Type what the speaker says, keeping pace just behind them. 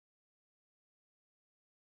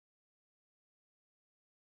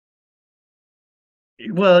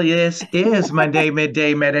Well, this is Monday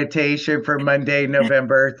Midday Meditation for Monday,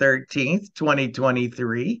 November 13th,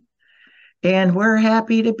 2023. And we're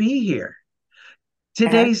happy to be here. Uh,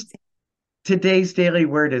 Today's today's daily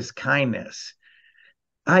word is kindness.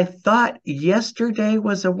 I thought yesterday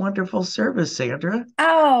was a wonderful service, Sandra.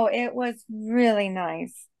 oh, it was really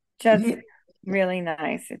nice. Just Ye- really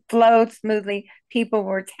nice. It flowed smoothly. People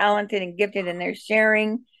were talented and gifted in their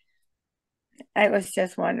sharing. It was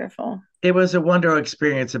just wonderful. It was a wonderful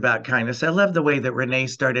experience about kindness. I love the way that Renee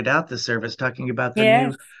started out the service talking about the new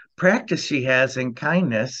Yes. practice she has in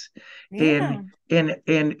kindness Yeah.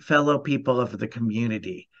 in fellow people of the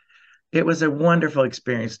community. It was a wonderful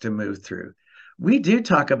experience to move through. We do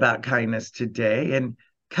talk about kindness today, and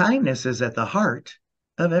kindness is at the heart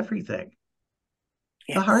of everything,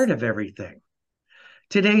 the Yes. heart of everything.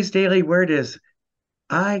 Today's daily word is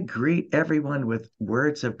I greet everyone with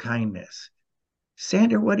words of kindness.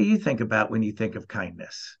 Sandra, what do you think about when you think of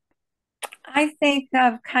kindness? I think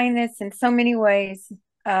of kindness in so many ways,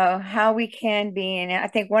 how we can be. And I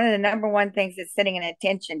think one of the number one things is setting an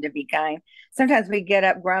intention to be kind. Sometimes we get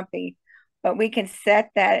up grumpy, but we can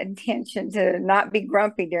set that intention to not be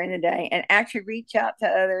grumpy during the day and actually reach out to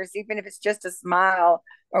others, even if it's just a smile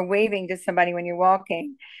or waving to somebody when you're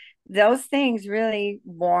walking. Those things really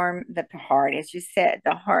warm the heart, as you said,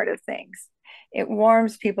 the heart of things. It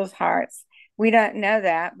warms people's hearts. We don't know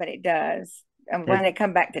that, but it does. And when It, they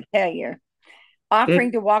come back to tell you, offering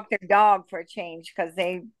it, to walk their dog for a change because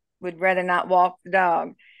they would rather not walk the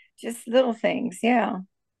dog. Just little things, yeah.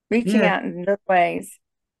 Reaching yeah, out in little ways,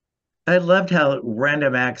 I loved how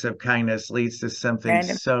random acts of kindness leads to something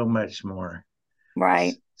random, so much more,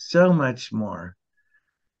 right? so much more.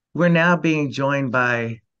 We're now being joined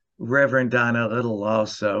by Reverend Donna Little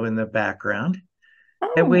also in the background.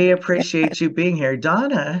 And Oh, we yeah. appreciate you being here.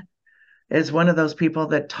 Donna is one of those people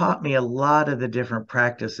that taught me a lot of the different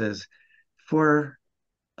practices for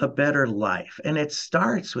a better life. And it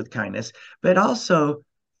starts with kindness, but also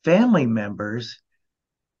family members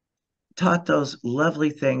taught those lovely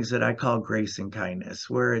things that I call grace and kindness,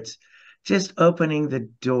 where it's just opening the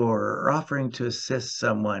door or offering to assist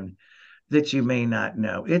someone that you may not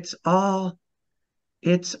know. It's all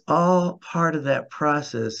part of that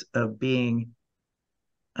process of being,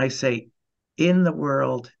 I say, in the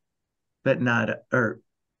world, but not, or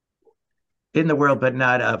in the world, but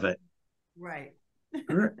not of it. Right.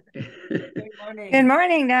 Good Good morning.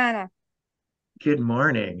 morning, Donna. Good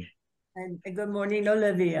morning. And good morning,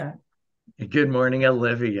 Olivia. Good morning,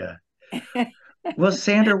 Olivia. Well,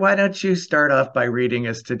 Sandra, why don't you start off by reading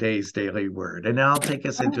us today's daily word, and I'll take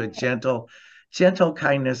us into a gentle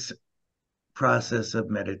kindness process of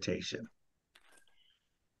meditation.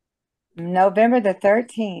 November the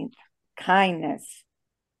 13th, kindness.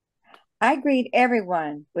 I greet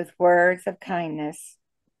everyone with words of kindness.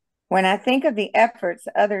 When I think of the efforts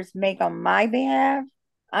others make on my behalf,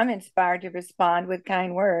 I'm inspired to respond with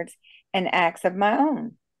kind words and acts of my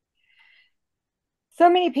own. So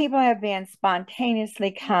many people have been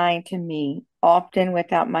spontaneously kind to me, often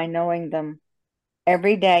without my knowing them.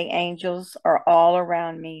 Every day, angels are all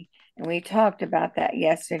around me. And we talked about that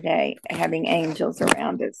yesterday, having angels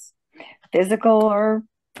around us, physical or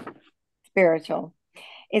spiritual.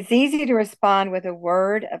 It's easy to respond with a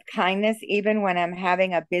word of kindness, even when I'm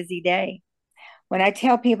having a busy day. When I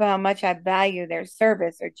tell people how much I value their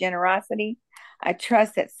service or generosity, I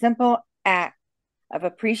trust that simple act of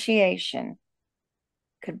appreciation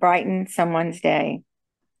could brighten someone's day.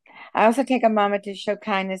 I also take a moment to show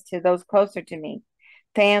kindness to those closer to me,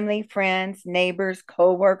 family, friends, neighbors,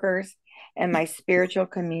 co-workers, and my spiritual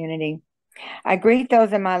community. I greet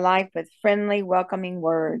those in my life with friendly, welcoming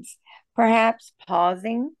words, perhaps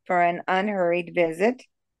pausing for an unhurried visit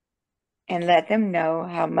and let them know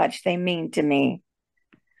how much they mean to me.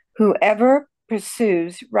 Whoever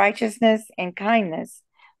pursues righteousness and kindness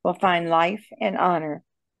will find life and honor.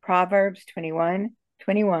 Proverbs 21:21.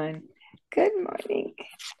 Good morning.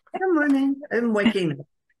 Good morning. I'm waking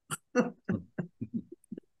up.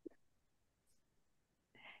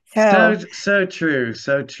 So, So, so true,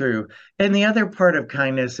 so true. And the other part of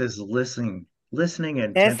kindness is listening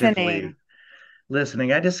attentively, listening.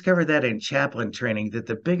 listening. I discovered that in chaplain training that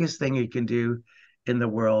the biggest thing you can do in the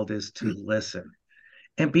world is to listen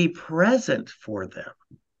and be present for them,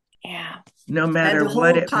 Yeah. no And matter to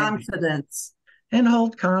what hold it may be, confidence. and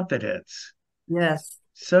hold confidence. Yes.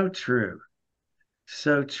 So true,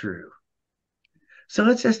 so true. So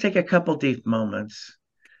let's just take a couple deep moments,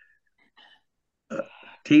 uh,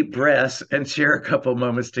 deep breaths, and share a couple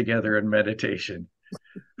moments together in meditation.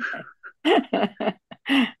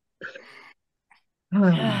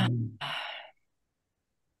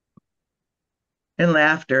 And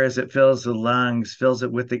laughter, as it fills the lungs, fills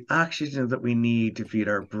it with the oxygen that we need to feed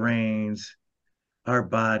our brains, our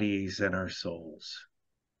bodies, and our souls.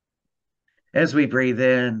 As we breathe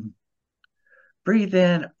in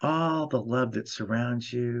all the love that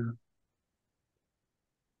surrounds you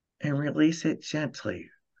and release it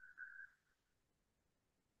gently.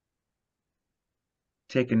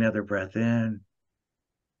 Take another breath in.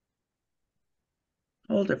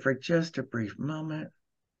 Hold it for just a brief moment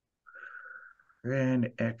and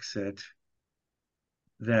exit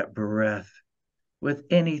that breath with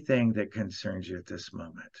anything that concerns you at this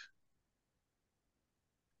moment.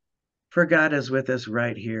 For God is with us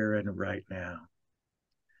right here and right now.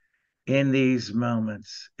 In these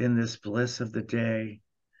moments, in this bliss of the day,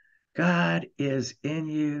 God is in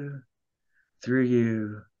you, through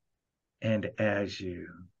you, and as you.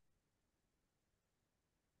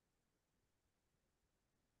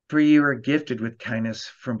 For you are gifted with kindness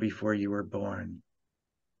from before you were born.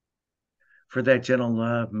 For that gentle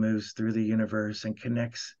love moves through the universe and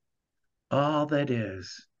connects all that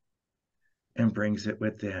is and brings it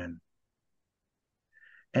within.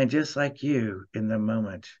 And just like you, in the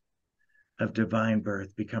moment of divine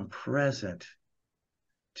birth, become present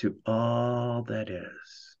to all that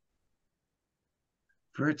is.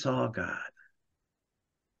 For it's all God.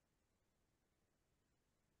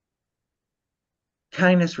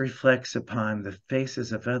 Kindness reflects upon the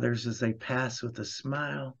faces of others as they pass with a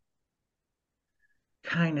smile.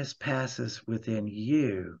 Kindness passes within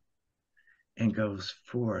you and goes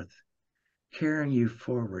forth, carrying you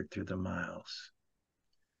forward through the miles.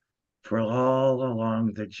 For all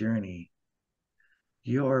along the journey,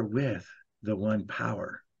 you're with the one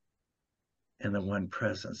power and the one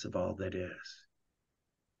presence of all that is.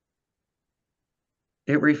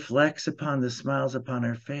 It reflects upon the smiles upon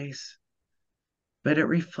our face, but it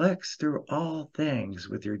reflects through all things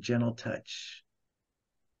with your gentle touch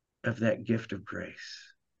of that gift of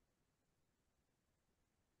grace.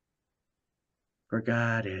 For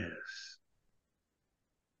God is.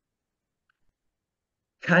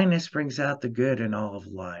 Kindness brings out the good in all of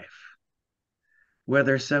life.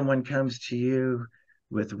 Whether someone comes to you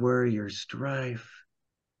with worry or strife,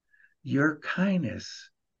 your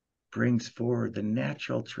kindness brings forward the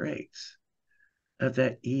natural traits of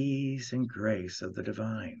that ease and grace of the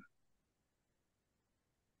divine.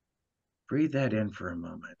 Breathe that in for a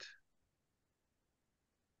moment.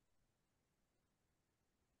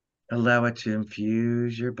 Allow it to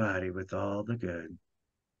infuse your body with all the good,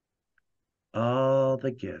 all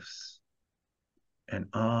the gifts, and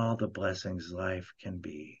all the blessings life can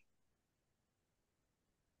be.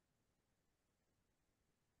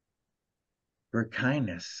 For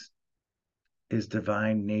kindness is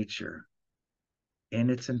divine nature in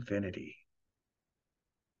its infinity.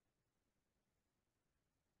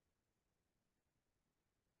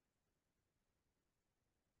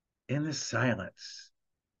 In the silence,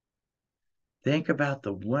 think about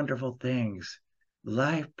the wonderful things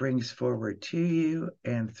life brings forward to you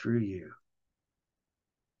and through you.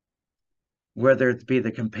 Whether it be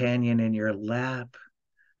the companion in your lap,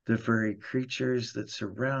 the furry creatures that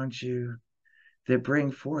surround you, that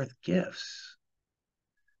bring forth gifts,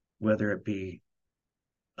 whether it be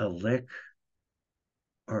a lick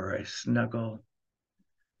or a snuggle,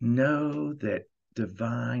 know that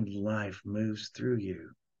divine life moves through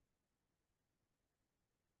you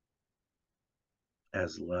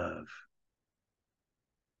as love.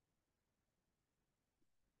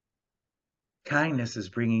 Kindness is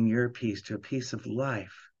bringing your peace to a piece of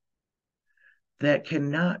life that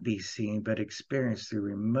cannot be seen but experienced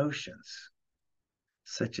through emotions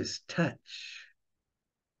such as touch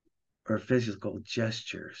or physical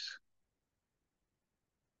gestures.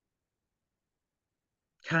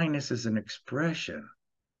 Kindness is an expression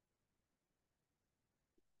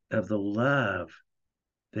of the love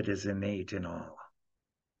that is innate in all.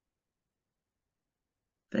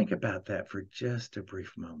 Think about that for just a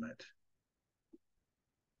brief moment.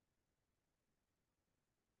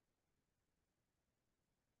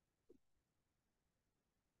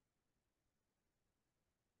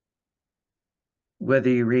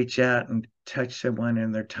 Whether you reach out and touch someone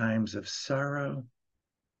in their times of sorrow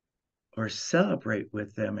or celebrate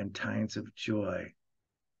with them in times of joy,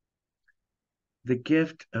 the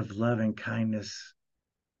gift of love and kindness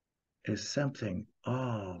is something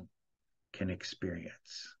all can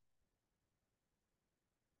experience.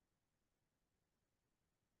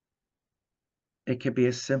 It could be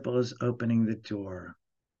as simple as opening the door,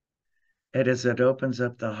 and as it opens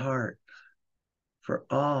up the heart for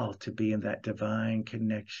all to be in that divine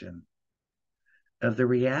connection of the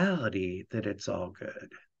reality that it's all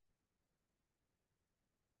good.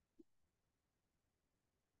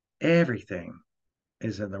 Everything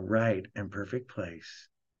is in the right and perfect place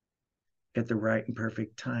at the right and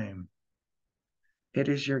perfect time. It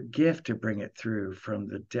is your gift to bring it through from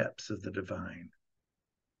the depths of the divine.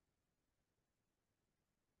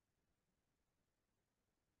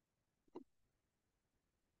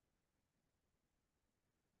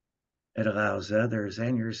 It allows others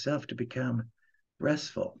and yourself to become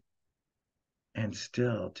restful and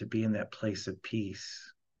still, to be in that place of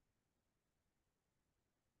peace.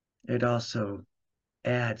 It also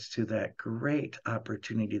adds to that great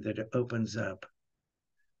opportunity that it opens up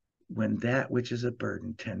when that which is a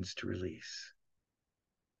burden tends to release.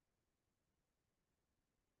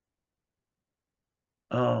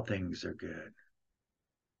 All things are good.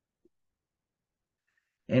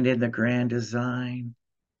 And in the grand design,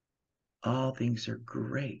 all things are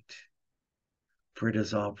great, for it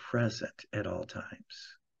is all present at all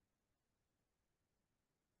times.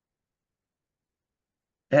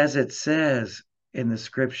 As it says in the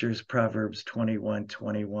scriptures, Proverbs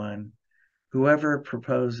 21:21, whoever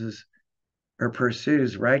proposes or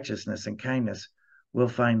pursues righteousness and kindness will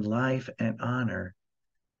find life and honor.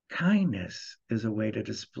 Kindness is a way to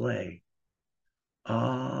display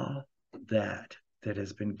all that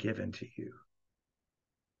has been given to you.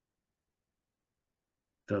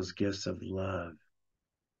 Those gifts of love,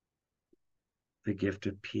 the gift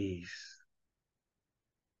of peace,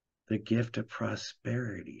 the gift of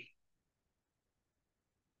prosperity,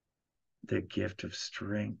 the gift of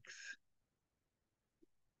strength,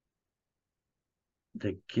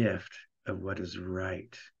 the gift of what is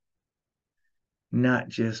right, not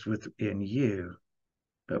just within you,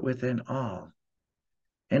 but within all.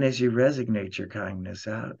 And as you resonate your kindness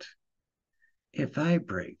out, it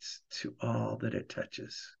vibrates to all that it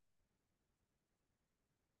touches.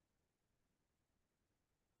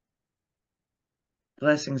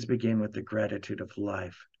 Blessings begin with the gratitude of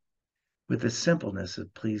life, with the simpleness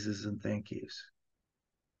of pleases and thank yous.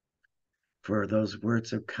 For those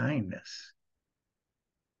words of kindness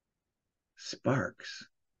sparks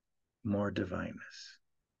more divineness.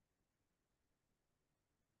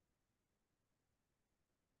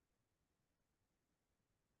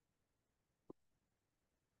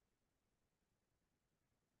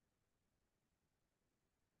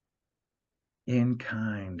 In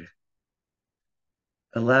kind,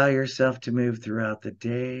 allow yourself to move throughout the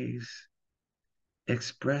days,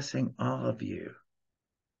 expressing all of you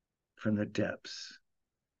from the depths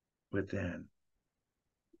within.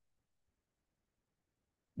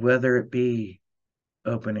 Whether it be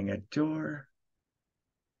opening a door,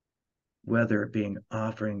 whether it being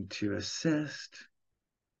offering to assist,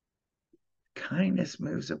 kindness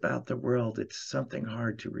moves about the world. It's something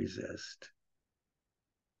hard to resist,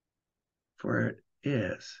 for it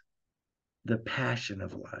is the passion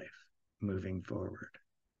of life moving forward.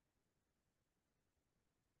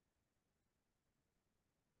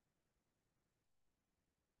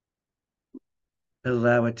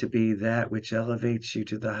 Allow it to be that which elevates you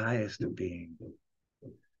to the highest of being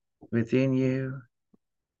within you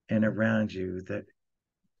and around you, that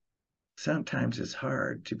sometimes is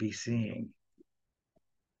hard to be seeing.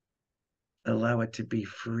 Allow it to be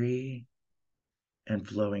free and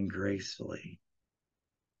flowing gracefully.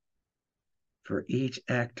 For each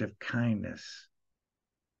act of kindness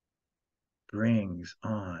brings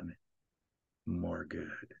on more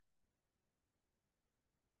good.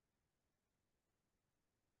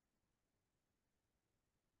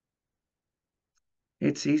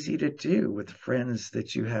 It's easy to do with friends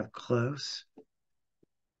that you have close,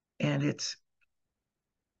 and it's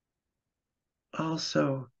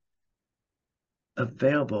also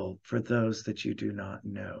available for those that you do not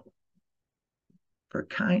know. For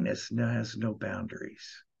kindness has no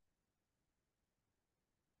boundaries.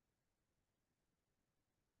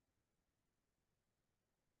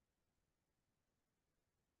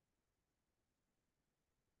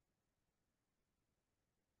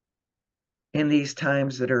 In these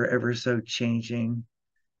times that are ever so changing,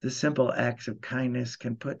 the simple acts of kindness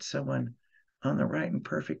can put someone on the right and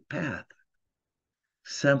perfect path,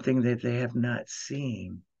 something that they have not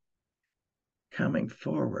seen coming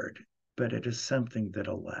forward, but it is something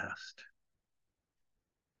that'll last.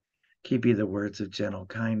 Keep you the words of gentle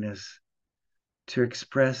kindness to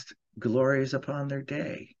express glories upon their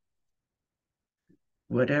day.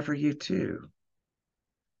 Whatever you do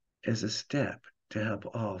is a step to help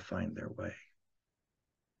all find their way.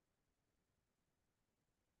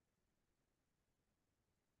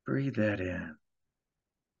 Breathe that in.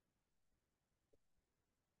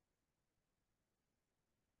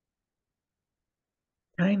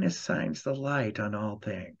 Kindness shines the light on all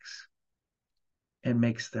things and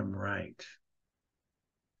makes them right.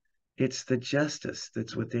 It's the justice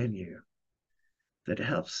that's within you that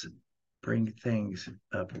helps bring things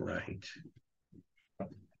upright.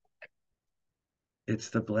 It's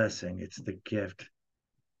the blessing, it's the gift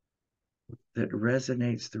that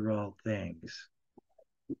resonates through all things,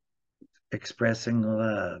 expressing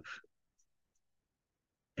love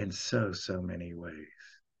in so many ways.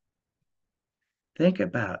 Think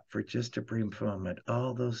about, for just a brief moment,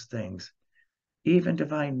 all those things even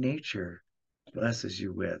divine nature blesses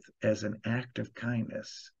you with as an act of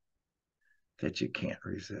kindness that you can't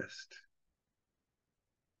resist.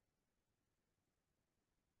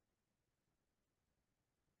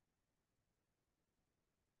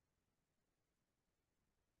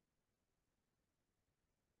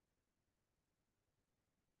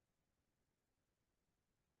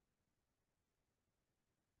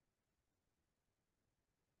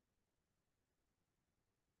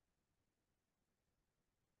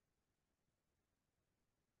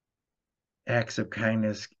 Acts of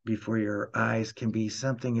kindness before your eyes can be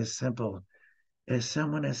something as simple as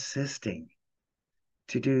someone assisting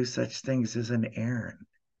to do such things as an errand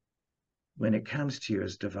when it comes to you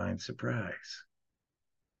as divine surprise.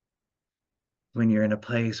 When you're in a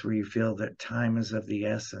place where you feel that time is of the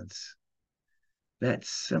essence, that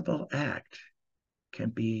simple act can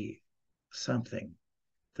be something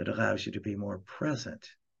that allows you to be more present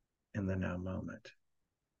in the now moment.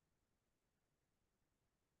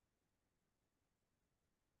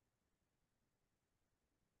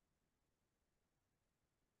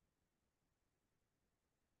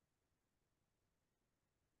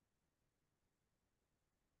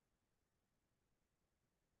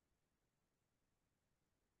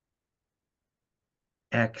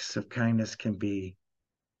 Acts of kindness can be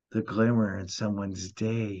the glimmer in someone's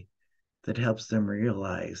day that helps them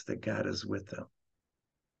realize that God is with them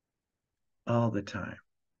all the time,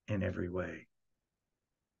 in every way,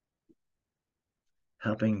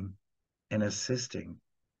 helping and assisting,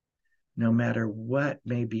 no matter what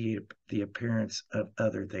may be the appearance of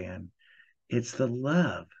other than. It's the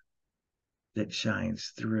love that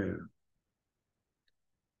shines through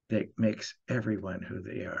that makes everyone who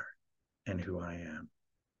they are and who I am.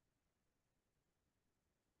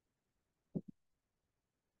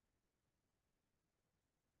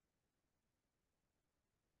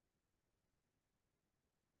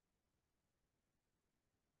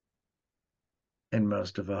 And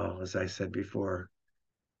most of all, as I said before,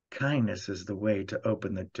 kindness is the way to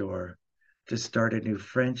open the door to start a new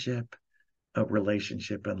friendship, a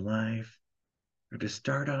relationship in life, or to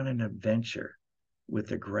start on an adventure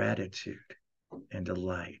with a gratitude and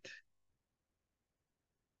delight.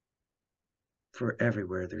 For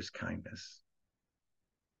everywhere there's kindness,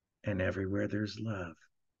 and everywhere there's love,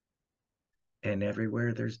 and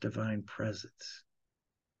everywhere there's divine presence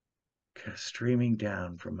streaming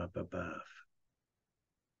down from up above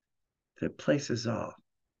that places all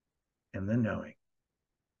in the knowing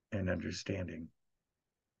and understanding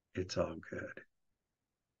it's all good.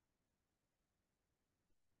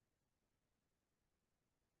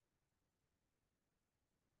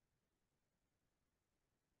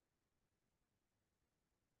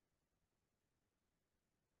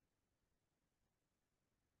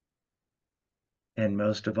 And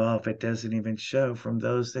most of all, if it doesn't even show from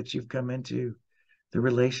those that you've come into the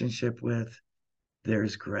relationship with,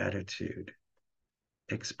 there's gratitude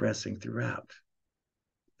expressing throughout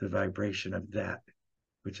the vibration of that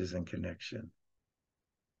which is in connection.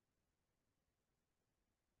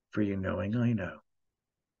 For you knowingly know,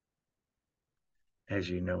 as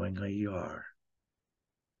you knowingly are,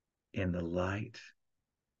 in the light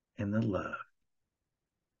and the love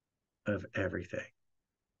of everything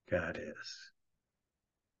God is.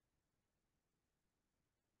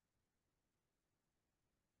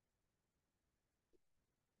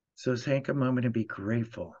 So take a moment and be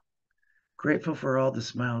grateful. Grateful for all the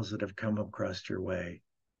smiles that have come across your way.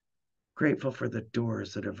 Grateful for the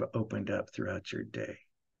doors that have opened up throughout your day.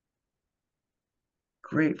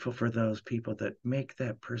 Grateful for those people that make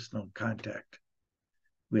that personal contact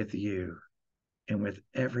with you and with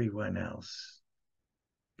everyone else.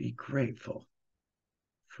 Be grateful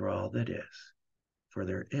for all that is, for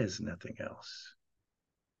there is nothing else.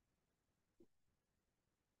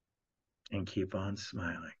 And keep on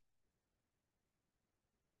smiling.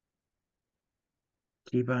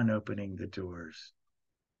 Keep on opening the doors.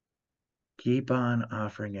 Keep on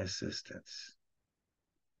offering assistance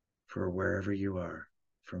for wherever you are,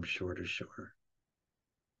 from shore to shore,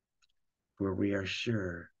 where we are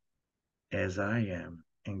sure, as I am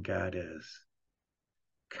and God is,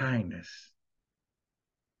 kindness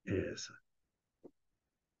is,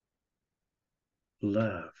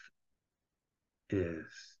 love is,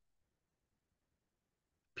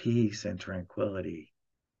 peace and tranquility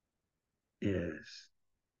is.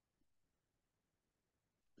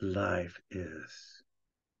 Life is.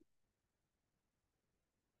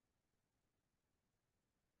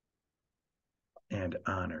 And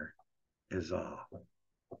honor is all.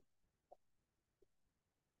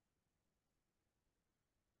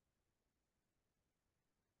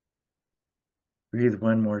 Breathe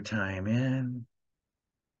one more time in.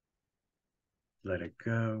 Let it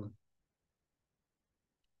go.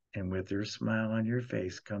 And with your smile on your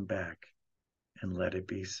face, come back and let it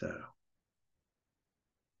be so.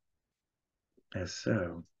 As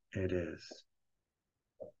so it is.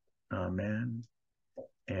 Amen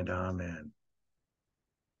and amen.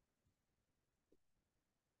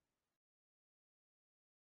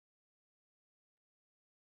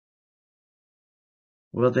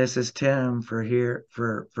 Well, this is Tim for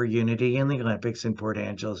Unity in the Olympics in Port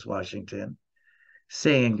Angeles, Washington.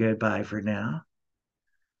 Saying goodbye for now.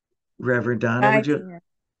 Reverend Donna, Bye, would you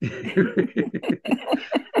Tina.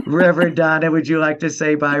 Reverend Donna, would you like to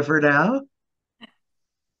say bye for now?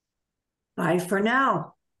 Bye for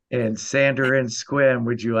now. And Sandra and Squim,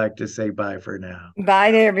 would you like to say bye for now? Bye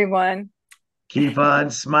to everyone. Keep on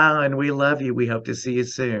smiling. We love you. We hope to see you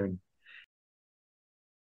soon.